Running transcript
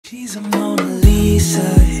She's a Mona Lisa.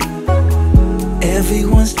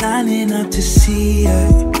 Everyone's lining up to see her.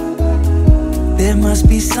 There must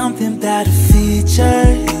be something about her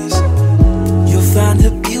features. You'll find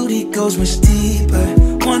her beauty goes much deeper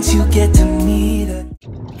once you get to meet her.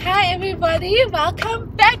 Hi everybody, welcome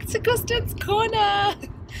back to Kristen's Corner.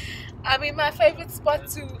 I'm in my favorite spot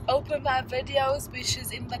to open my videos, which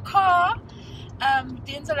is in the car.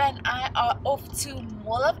 Denzel and I are off to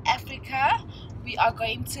Mall of Africa. We are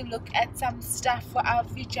going to look at some stuff for our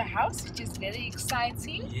future house, which is very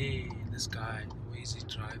exciting. Yeah, this guy, where is he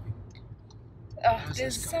driving?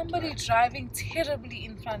 There's somebody driving terribly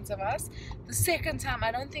in front of us. The second time,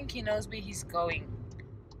 I don't think he knows where he's going.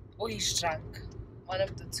 Or he's drunk. One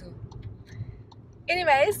of the two.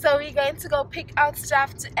 Anyway, so we're going to go pick out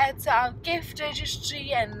stuff to add to our gift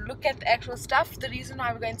registry and look at the actual stuff. The reason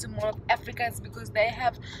why we're going to Mall of Africa is because they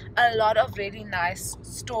have a lot of really nice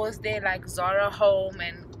stores there, like Zara Home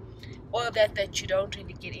and all of that you don't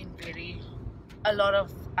really get in a lot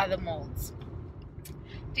of other malls.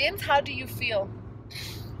 James, how do you feel?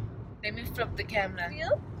 Let me flip the camera.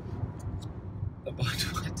 Feel? About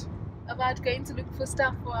what? About going to look for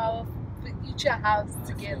stuff for our future house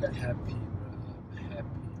together. I'm happy, bro. I'm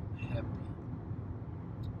happy.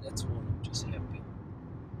 That's all. I'm just happy.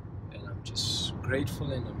 And I'm just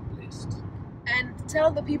grateful and I'm blessed. And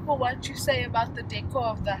tell the people what you say about the decor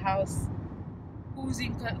of the house. Who's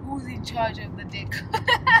in charge of the decor?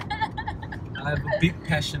 I have a big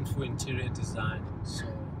passion for interior design, so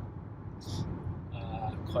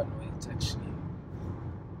I can't wait actually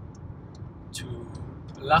to.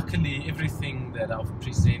 Luckily, everything that I've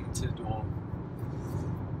presented or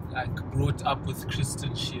like brought up with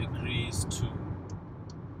Kristen, she agrees to.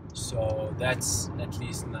 So that's at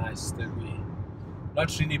least nice that we're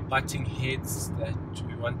not really butting heads, that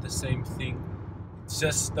we want the same thing. It's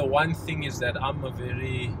just the one thing is that I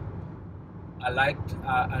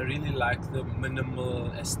really like the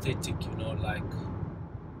minimal aesthetic, you know, like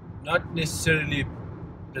not necessarily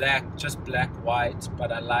black, just black, white,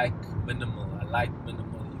 but I like minimal.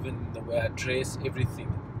 Even the way I dress, everything.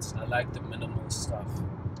 I like the minimal stuff.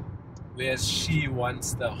 Whereas she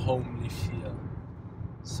wants the homely feel.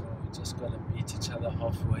 So we're just gonna meet each other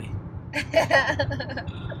halfway.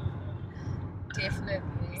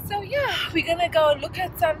 Definitely. So yeah, we're gonna go look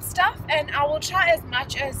at some stuff, and I will try as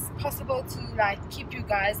much as possible to like keep you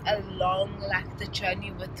guys along like the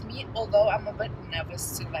journey with me. Although I'm a bit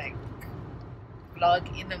nervous to like vlog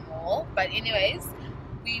in the mall. But anyways,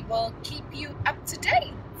 we will keep you up to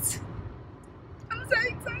date. I'm so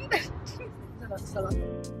excited.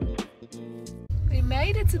 We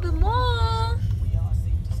made it to the mall.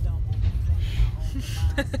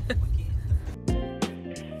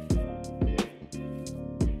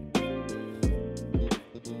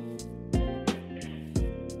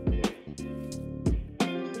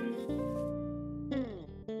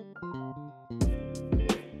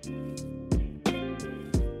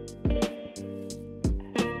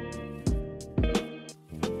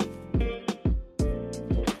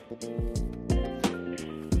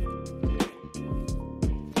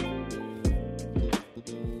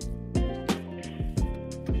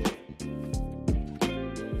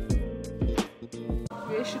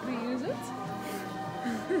 Where should we use it?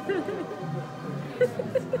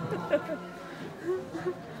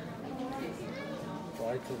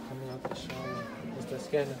 Vital coming out the shower. What's the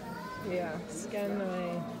scanner? Yeah, scan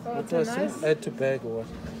away. Oh, What it's does nice. it? Add to bag or what?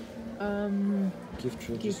 Gift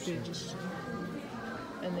register. Gift register.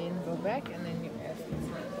 And then go back and then you add it.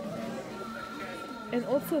 And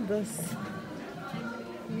also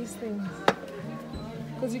these things.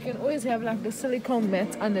 Because you can always have like the silicone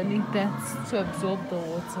mat underneath that to absorb the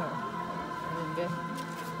water.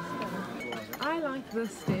 I like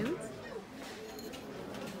this tent.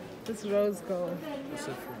 This rose gold. What's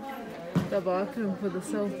it for? The bathroom for the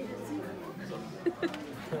sofa.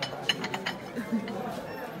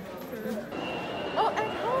 Oh,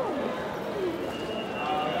 at home!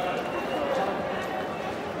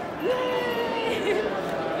 Yay!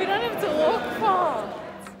 We don't have to walk far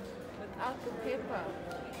without the pepper.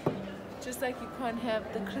 Just like you can't have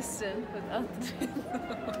the Kristen without the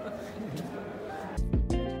pepper.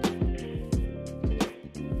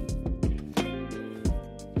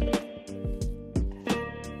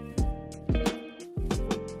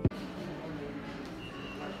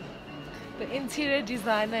 The interior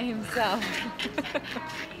designer himself.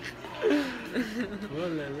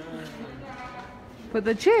 For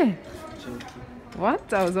the chair?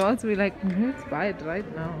 What? I was about to be like, let's buy it right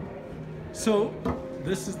now. So,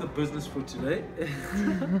 this is the business for today.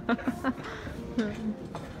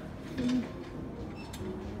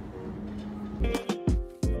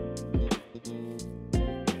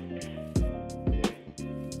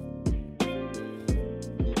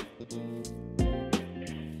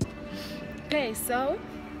 Okay, so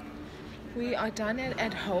we are done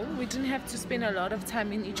at home. We didn't have to spend a lot of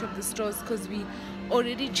time in each of the stores because we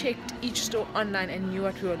already checked each store online and knew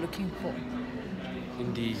what we were looking for.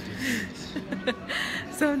 Indeed.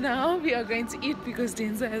 So now we are going to eat because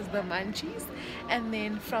Denzel has the munchies, and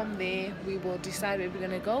then from there we will decide where we're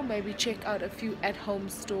going to go. Maybe check out a few at-home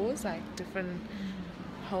stores, like different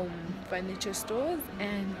home furniture stores,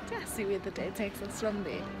 and yeah, see where the day takes us from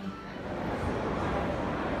there.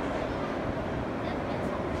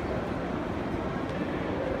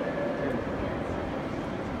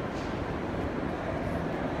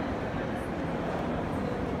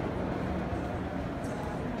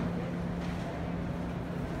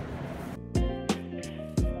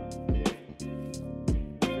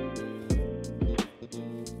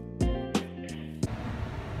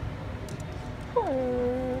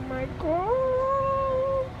 Oh my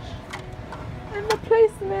gosh! And the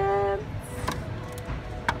placemats!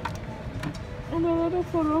 And a lot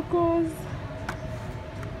of Morocco's.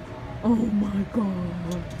 Oh my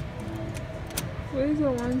god! Where's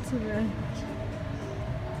the one to match?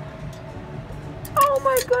 Oh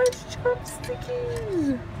my gosh,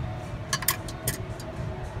 chopstickies!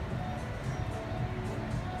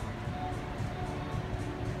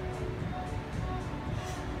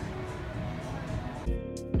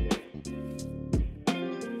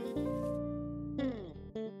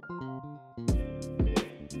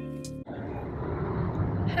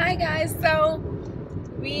 Hi guys, so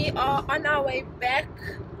we are on our way back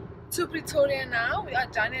to Pretoria now. We are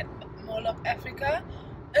done at Mall of Africa.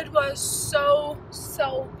 It was so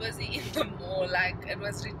busy in the mall, like it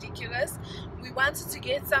was ridiculous. We wanted to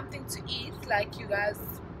get something to eat, like you guys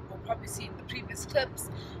will probably see in the previous clips,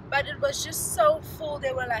 but it was just so full.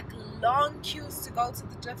 There were like long queues to go to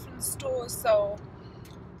the different stores, so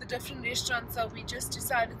the different restaurants, so we just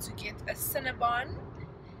decided to get a Cinnabon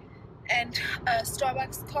and a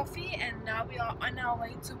Starbucks coffee, and now we are on our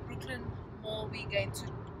way to Brooklyn Mall. We're going to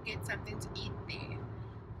get something to eat there.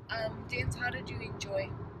 Dens, how did you enjoy?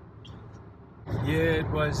 Yeah, it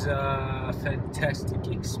was a fantastic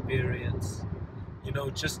experience. You know,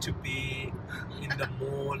 just to be in the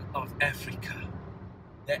Mall of Africa,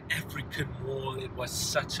 the African Mall, it was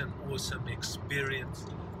such an awesome experience.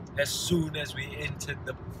 As soon as we entered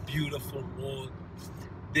the beautiful mall,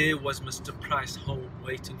 there was Mr. Price Home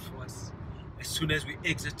waiting for us. As soon as we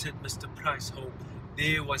exited Mr. Price Home,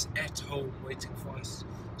 there was At Home waiting for us.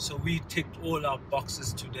 So we ticked all our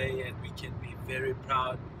boxes today, and we can be very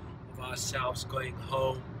proud of ourselves going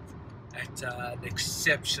home at an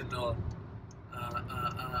exceptional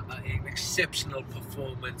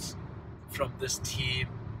performance from this team.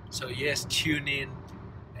 So yes, tune in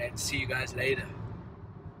and see you guys later.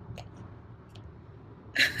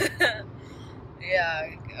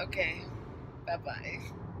 Yeah, okay. Bye-bye.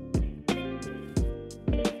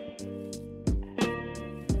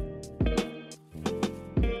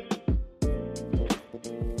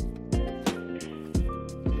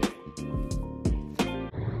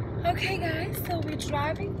 Okay guys, so we're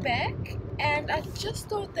driving back, and I just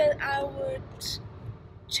thought that I would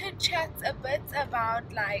chit chat a bit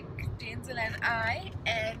about like Denzel and I,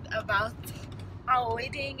 and about our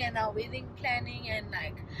wedding and our wedding planning, and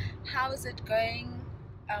like how is it going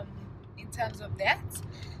in terms of that.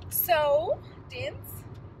 So Dens,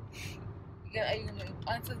 are you gonna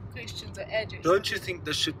answer the questions or add yourself? Don't you think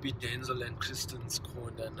this should be Denzel and Kristen's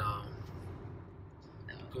corner now?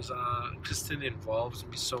 No. Because Kristen involves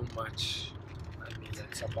me so much. I mean,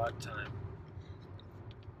 it's about time.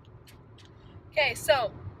 Okay,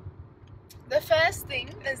 so the first thing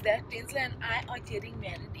is that Denzel and I are getting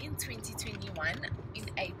married in 2021 in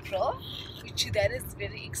April, which that is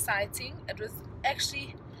very exciting. It was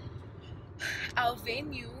actually our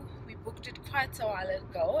venue. We booked it quite a while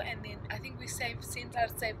ago, and then I think we sent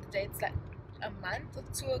out the dates like a month or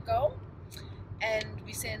two ago, and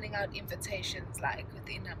we're sending out invitations like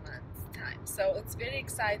within a month's time. So it's very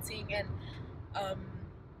exciting, and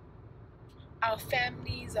our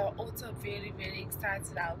families are also very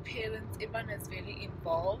excited. Our parents, everyone is very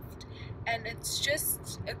involved, and it's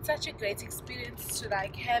such a great experience to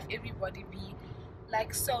like have everybody be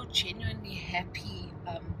like so genuinely happy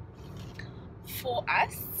for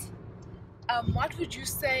us. What would you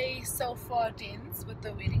say so far, Dens, with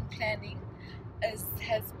the wedding planning has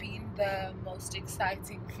been the most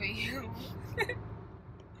exciting for you?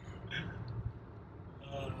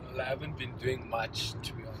 I haven't been doing much,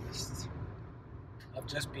 to be honest. I've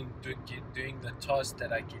just been doing the task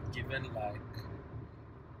that I get given, like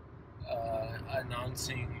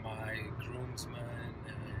announcing my groomsmen.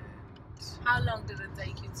 And how long did it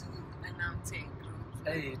take you to announce your groomsmen?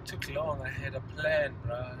 Hey, it took long. I had a plan,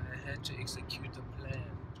 bro. I had to execute a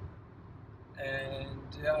plan.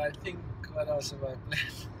 And yeah, I think what else have I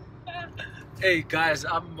planned? Hey guys,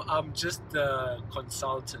 I'm just a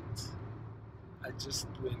consultant. I just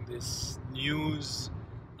when there's news,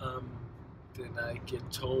 then I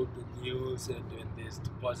get told the news, and when there's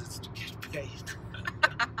deposits to get paid,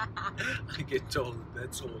 I get told.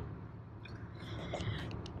 That's all.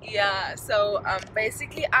 Yeah, so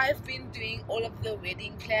basically I've been doing all of the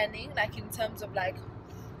wedding planning, like in terms of like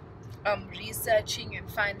researching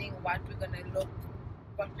and finding what we're gonna look,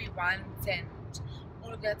 what we want, and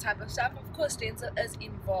all of that type of stuff. Of course Denzel is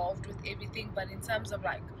involved with everything, but in terms of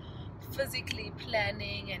like physically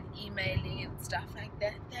planning and emailing and stuff like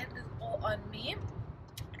that, that is all on me.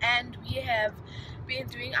 And we have been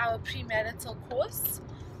doing our premarital course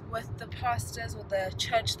with the pastors or the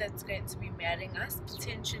church that's going to be marrying us,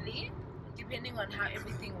 potentially, depending on how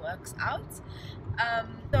everything works out.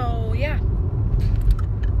 So yeah,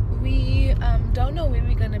 we don't know where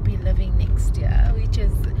we're going to be living next year, which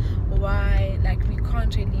is why like we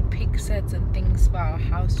can't really pick certain things for our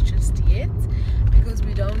house just yet, because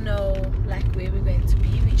we don't know like where we're going to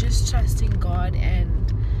be. We're just trusting God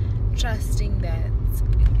and trusting that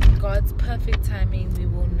in God's perfect timing we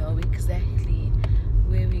will know exactly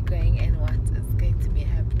where we're going and what is going to be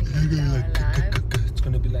happening in our lives. It's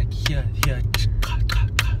gonna be like here,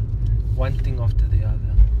 one thing after the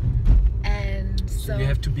other. And so you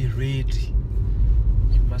have to be ready.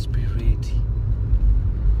 You must be ready.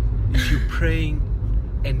 If you're praying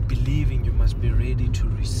and believing, you must be ready to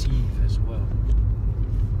receive as well.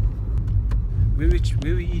 Where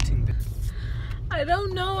we eating then? I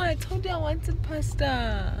don't know. I told you I wanted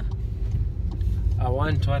pasta. I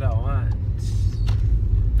want what I want.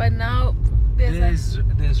 But now there's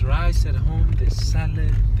rice at home, there's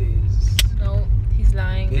salad, there's no, he's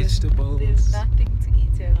lying. Vegetables. There's nothing to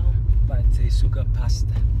eat at home. But they sugar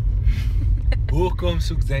pasta. Hoekom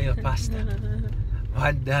soek jy 'n pasta?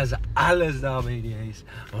 Want daar's alles daar by die huis.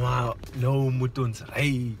 Maar nou moet ons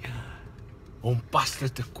ry om pasta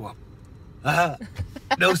te koop.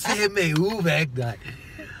 Nou sê my, hoe werk dat?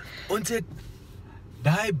 Ons het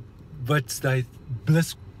daai wat's daai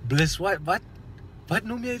bliss wat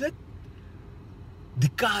noem jy dit?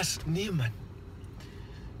 Die kaas, nee man.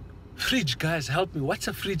 Fridge, guys, help me. What's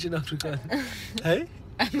a fridge in Afrikaans? Hey?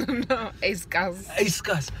 I don't know. Yskas.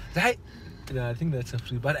 Yskas. No, I think that's a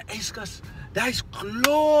fridge. But yskas, daar's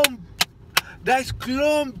klomp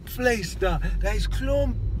vleis daar. Daar's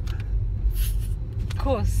klomp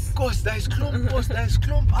kos, daar's klomp kos, daar's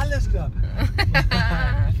klomp alles daar.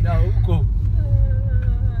 Nou, hoekom?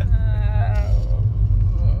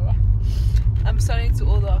 I'm sorry to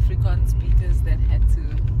all the Afrikaans speakers that had to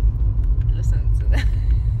listen to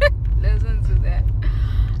that.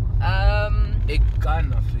 Ek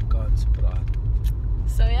kan Afrikaans praat.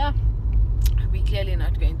 So yeah, we're clearly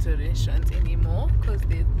not going to restaurants anymore because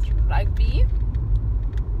there's rugby.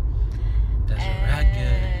 There's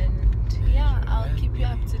rugby. Yeah, I'll keep you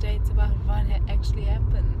up to date about what actually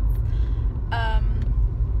happened.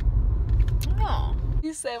 No,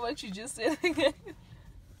 you say what you just said again.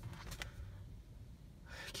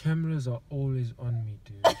 Cameras are always on me,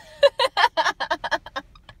 dude.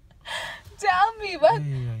 Tell me, but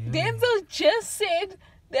Yeah. Denzel just said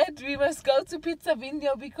that we must go to Pizza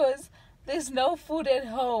Vindio because there's no food at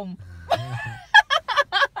home.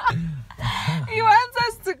 He wants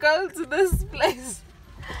us to go to this place,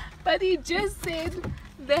 but he just said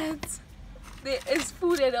that there is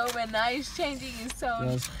food at home and now he's changing his tone.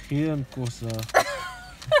 Daar's geen kos daar.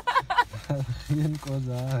 Geen kos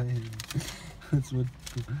daar. Dit's wat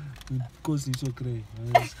kos hier so kry.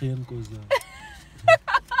 Daar's geen kos daar.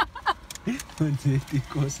 Want jy die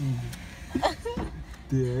kos nie.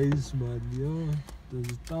 Die huis man, ja.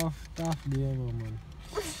 Dit is tough lewe man.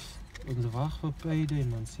 Ons wag vir Payday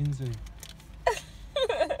man, sien sy.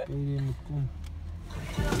 Payday moet kom.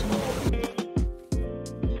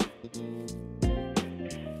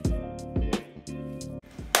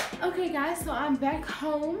 Okay guys, so I'm back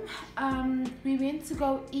home. We went to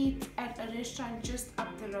go eat at a restaurant just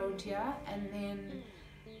up the road here, and then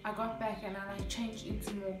I got back and I changed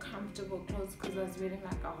into more comfortable clothes because I was wearing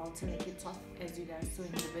like a halter and a top, as you guys saw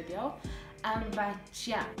in the video. But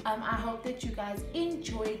yeah, I hope that you guys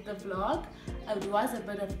enjoyed the vlog. It was a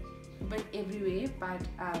bit everywhere, but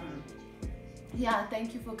yeah,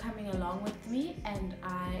 thank you for coming along with me, and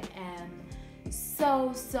I am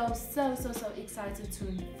so excited to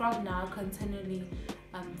from now continually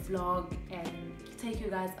vlog and take you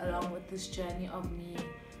guys along with this journey of me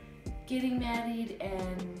getting married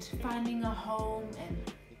and finding a home and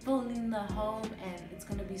building the home, and it's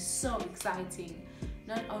gonna be so exciting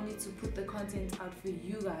not only to put the content out for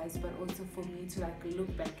you guys, but also for me to like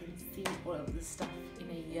look back and see all of this stuff in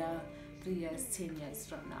a year, 3 years, 10 years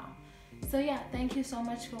from now. So yeah, thank you so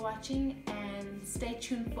much for watching, and stay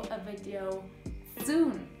tuned for a video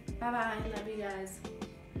soon. Bye bye, love you guys.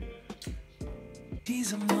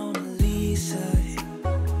 She's a Mona Lisa.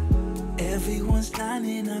 Everyone's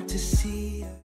lining up to see her.